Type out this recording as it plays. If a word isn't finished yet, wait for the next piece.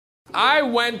I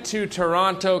went to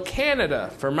Toronto,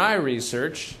 Canada for my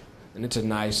research, and it's a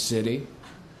nice city.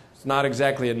 It's not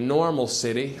exactly a normal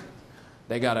city.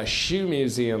 They got a shoe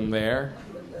museum there.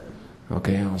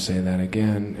 Okay, I'll say that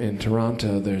again. In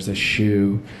Toronto, there's a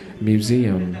shoe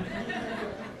museum.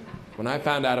 When I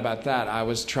found out about that, I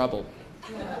was troubled.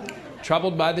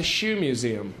 Troubled by the shoe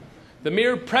museum, the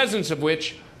mere presence of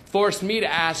which forced me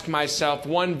to ask myself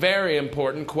one very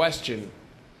important question.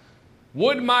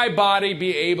 Would my body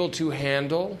be able to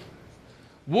handle?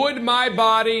 Would my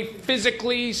body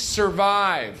physically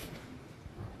survive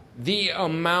the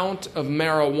amount of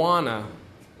marijuana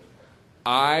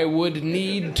I would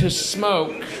need to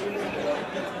smoke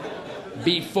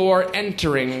before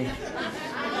entering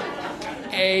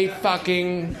a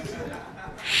fucking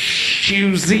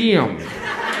museum?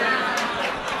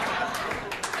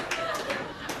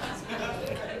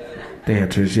 The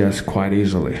answer is yes, quite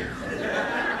easily.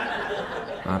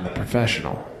 I'm a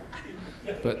professional.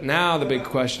 But now the big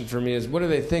question for me is, what are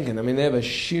they thinking? I mean, they have a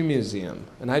shoe museum,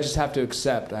 and I just have to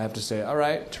accept. I have to say, all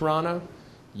right, Toronto,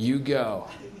 you go.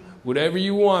 Whatever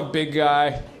you want, big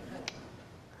guy.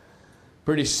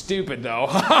 Pretty stupid, though.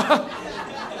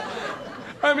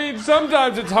 I mean,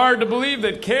 sometimes it's hard to believe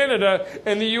that Canada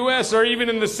and the U.S. are even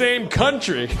in the same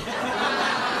country.